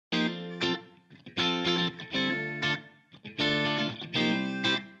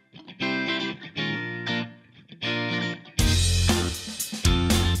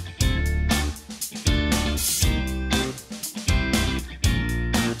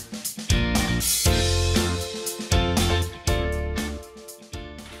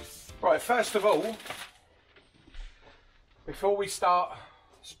Right, first of all, before we start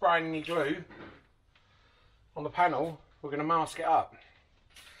spraying any glue on the panel, we're going to mask it up.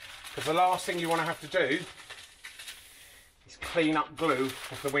 Because the last thing you want to have to do is clean up glue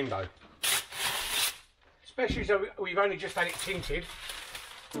off the window. Especially so we've only just had it tinted.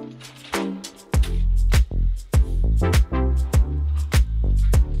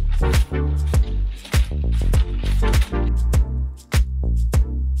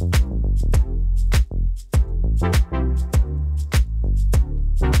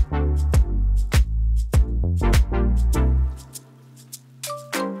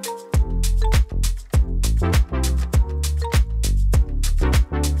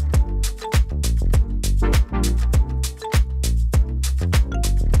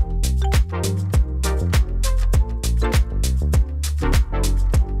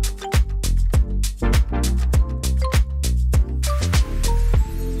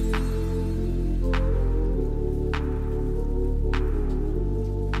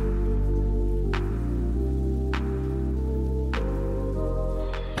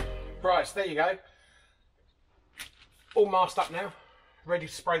 Right, so there you go. All masked up now, ready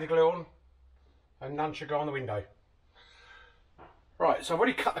to spray the glue on, and none should go on the window. Right, so I've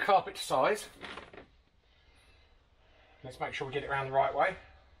already cut the carpet to size. Let's make sure we get it around the right way.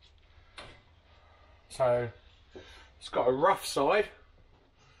 So it's got a rough side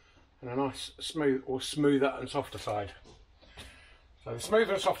and a nice smooth or smoother and softer side. So the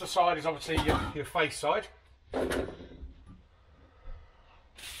smoother and softer side is obviously your face side.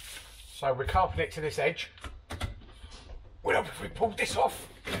 So we're carpeting it to this edge. Well, if we pull this off,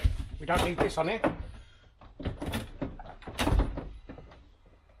 we don't need this on here.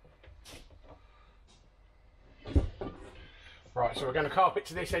 Right, so we're going to carpet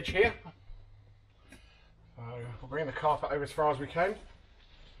to this edge here. We'll bring the carpet over as far as we can.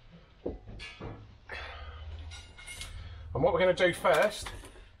 And what we're going to do first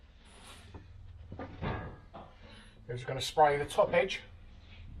is we're going to spray the top edge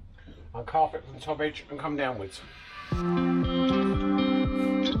and carpet from the top edge and come downwards.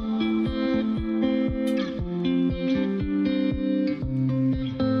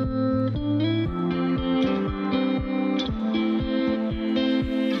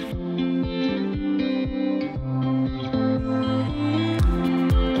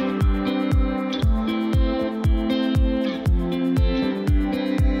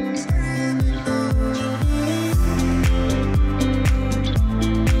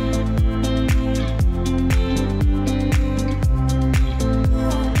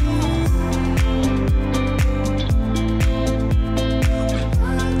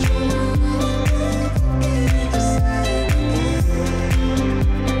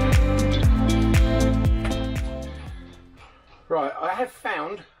 Right, I have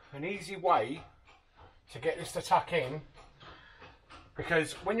found an easy way to get this to tuck in,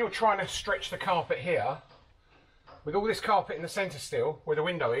 because when you're trying to stretch the carpet here, with all this carpet in the centre still, where the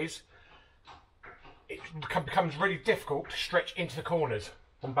window is, it becomes really difficult to stretch into the corners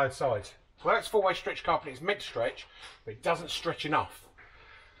on both sides. Well, that's four-way stretch carpet, it's meant to stretch, but it doesn't stretch enough.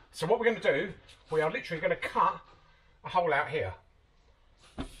 So what we're going to do, we are literally going to cut a hole out here.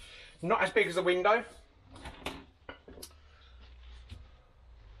 Not as big as the window.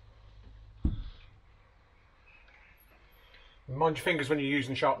 Mind your fingers when you're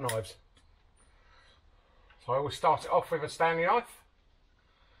using sharp knives. So I always start it off with a Stanley knife.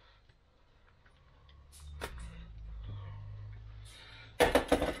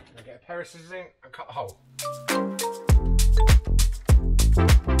 And get a pair of scissors in and cut the hole.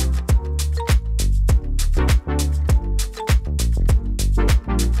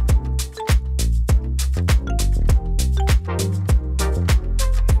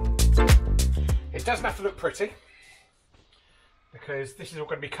 It doesn't have to look pretty, because this is all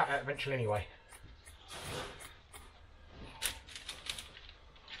going to be cut out eventually anyway.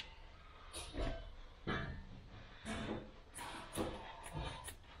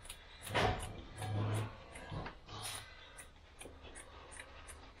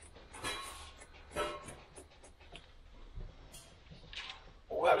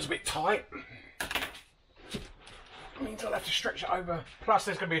 Oh, that was a bit tight. It means I'll have to stretch it over. Plus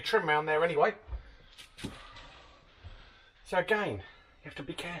there's going to be a trim around there anyway. So again, you have to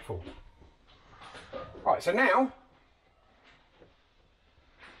be careful. Right, so now,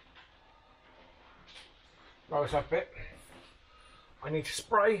 roll this up a bit. I need to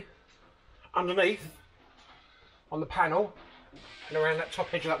spray underneath on the panel and around that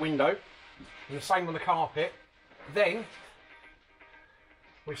top edge of that window, and the same on the carpet. Then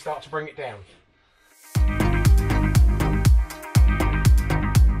we start to bring it down.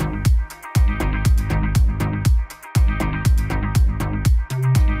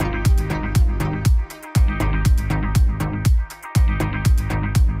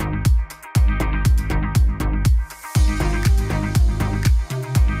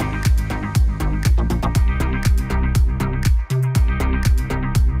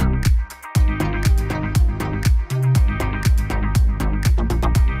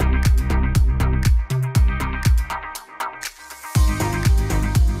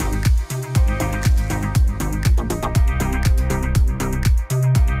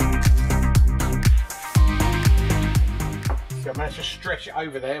 stretch it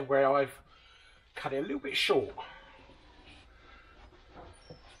over there where I've cut it a little bit short.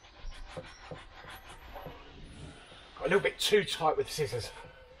 Got a little bit too tight with the scissors.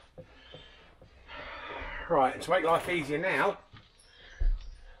 Right, and to make life easier now,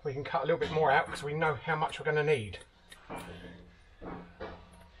 we can cut a little bit more out because we know how much we're going to need.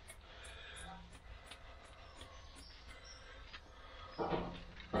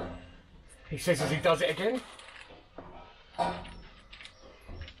 He says as he does it again.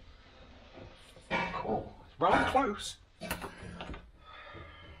 Cool, it's rather close.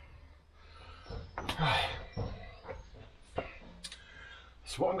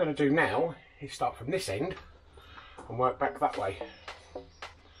 So what I'm going to do now is start from this end and work back that way.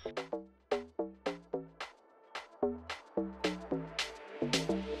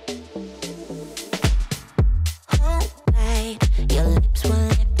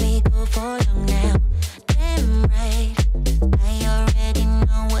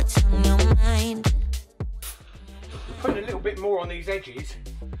 Putting a little bit more on these edges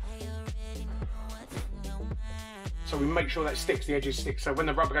so we make sure that sticks, the edges stick, so when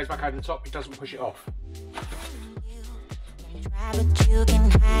the rubber goes back over the top it doesn't push it off. But you can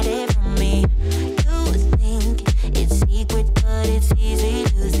hide it from me. You think it's secret, but it's easy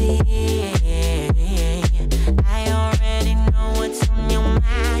to see. I already know what's on your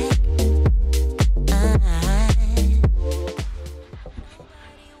mind.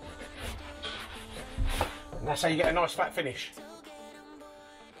 And that's how you get a nice flat finish.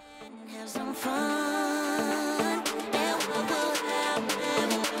 Have some fun.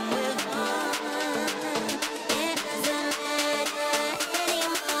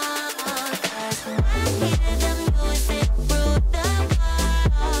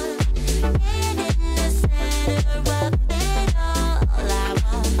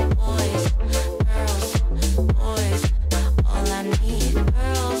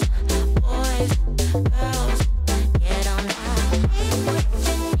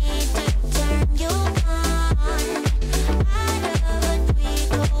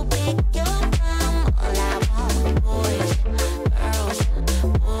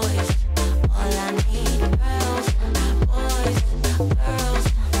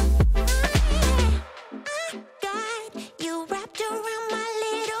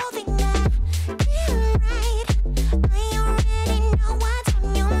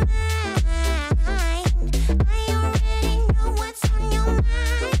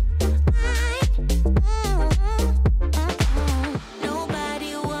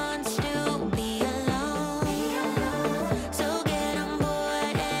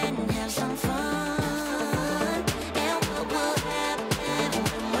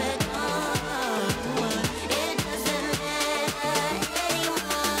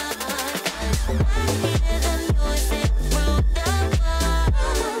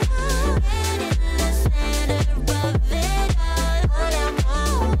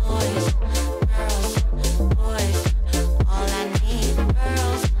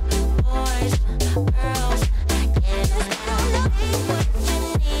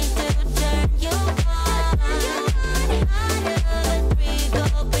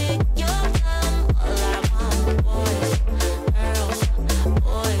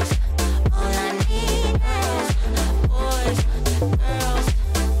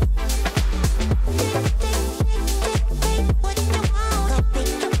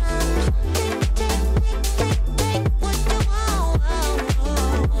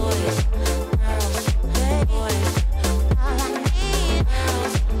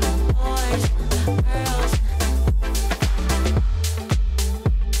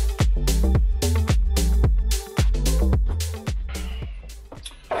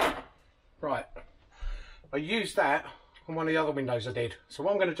 I used that on one of the other windows I did. So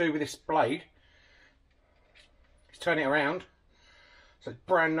what I'm going to do with this blade is turn it around so it's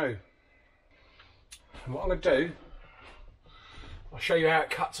brand new. And what I'm going to do, I'll show you how it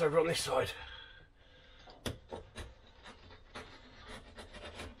cuts over on this side.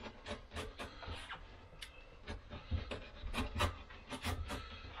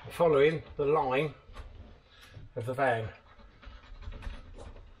 Following the line of the van.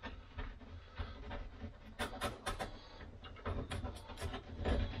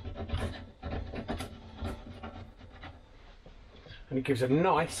 And it gives a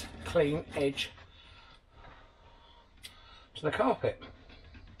nice clean edge to the carpet.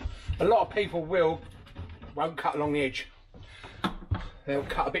 A lot of people won't cut along the edge. They'll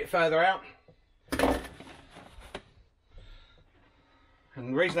cut a bit further out. And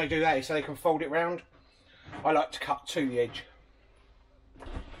the reason they do that is so they can fold it round. I like to cut to the edge.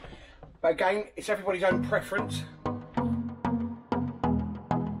 But again, it's everybody's own preference.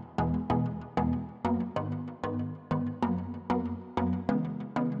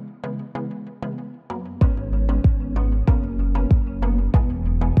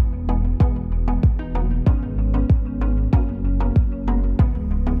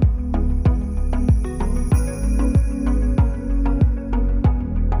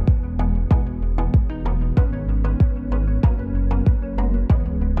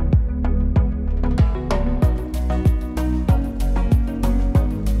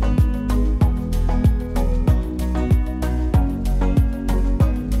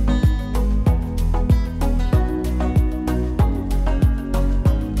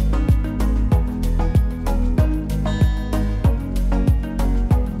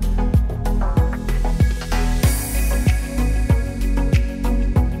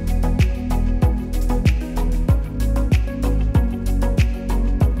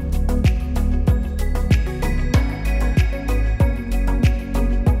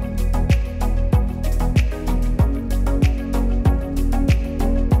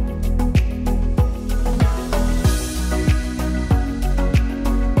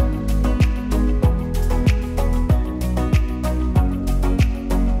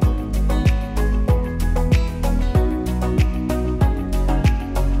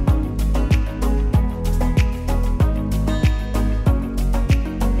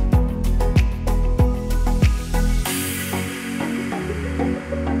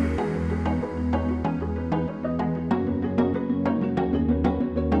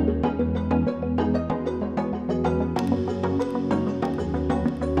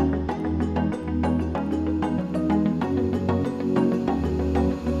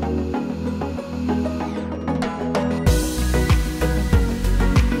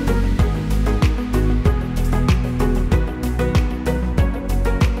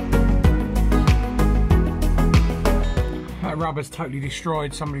 Rubber's totally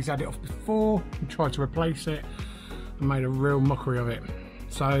destroyed. Somebody's had it off before and tried to replace it and made a real mockery of it.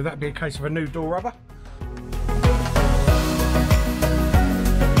 So that'd be a case of a new door rubber.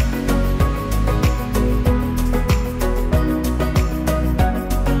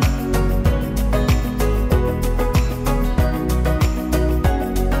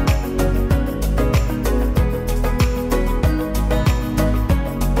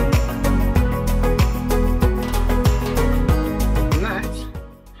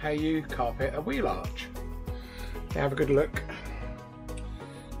 You carpet a wheel arch. Now have a good look.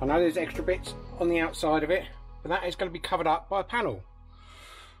 I know there's extra bits on the outside of it, but that is going to be covered up by a panel,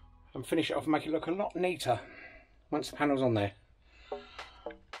 and finish it off and make it look a lot neater once the panel's on there.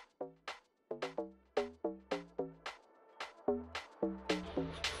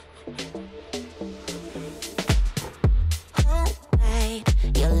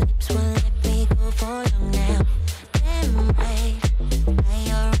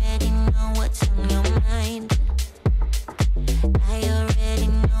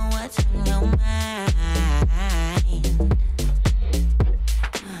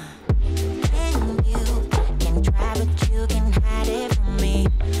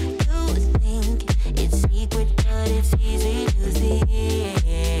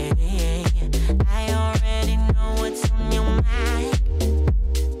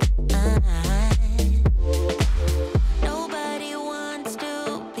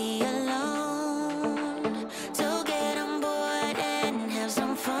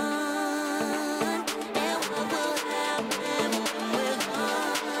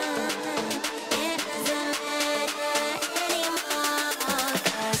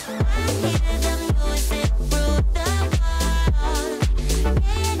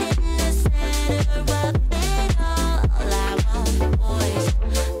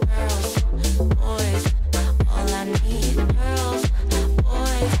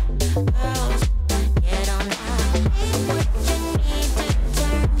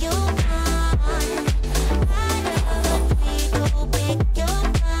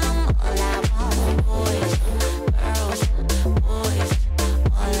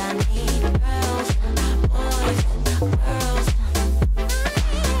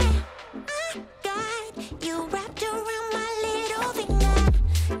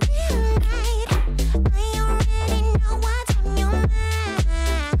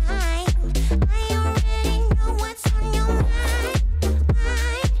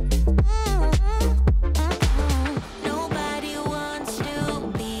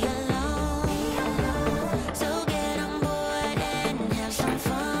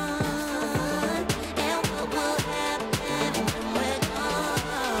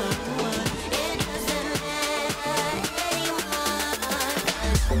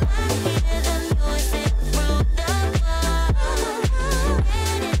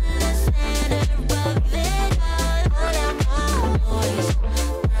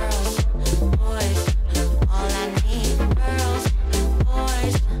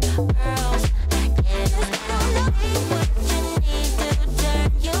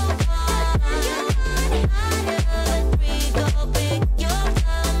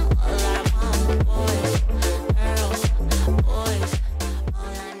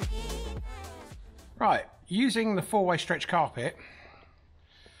 Right, using the four-way stretch carpet,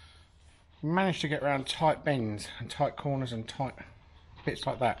 managed to get around tight bends and tight corners and tight bits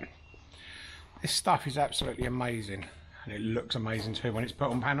like that. This stuff is absolutely amazing, and it looks amazing too when it's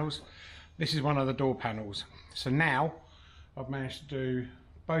put on panels. This is one of the door panels. So now I've managed to do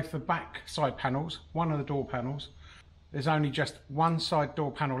both the back side panels, one of the door panels. There's only just one side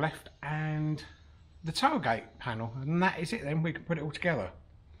door panel left and the tailgate panel, and that is it. Then we can put it all together.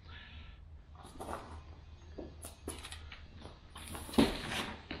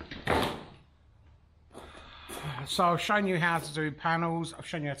 So I've shown you how to do panels, I've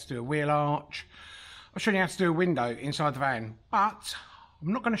shown you how to do a wheel arch, I've shown you how to do a window inside the van, but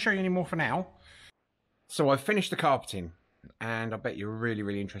I'm not going to show you any more for now. So I've finished the carpeting, and I bet you're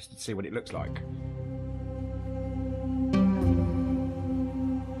really interested to see what it looks like.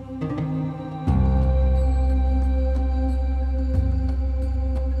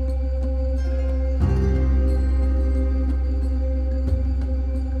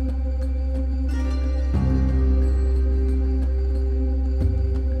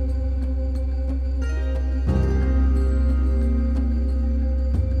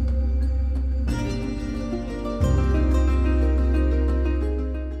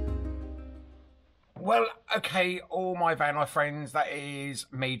 Well, okay, all my van life friends, that is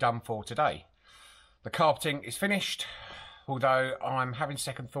me done for today. The carpeting is finished, although I'm having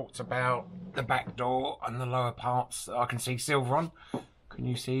second thoughts about the back door and the lower parts that I can see silver on. Can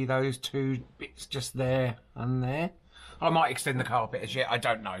you see those two bits just there and there? I might extend the carpet as yet, I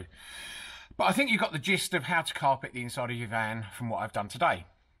don't know. But I think you got the gist of how to carpet the inside of your van from what I've done today.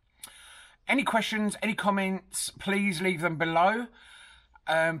 Any questions, any comments, please leave them below.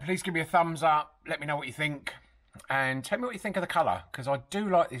 Please give me a thumbs up, let me know what you think, and tell me what you think of the colour, because I do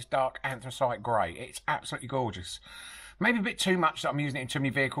like this dark anthracite grey. It's absolutely gorgeous. Maybe a bit too much that I'm using it in too many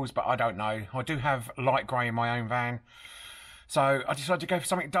vehicles, but I don't know. I do have light grey in my own van, so I decided to go for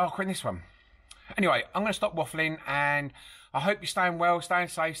something darker in this one. Anyway, I'm going to stop waffling, and I hope you're staying well, staying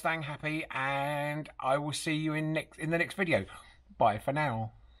safe, staying happy, and I will see you in the next video. Bye for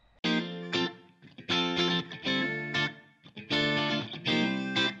now.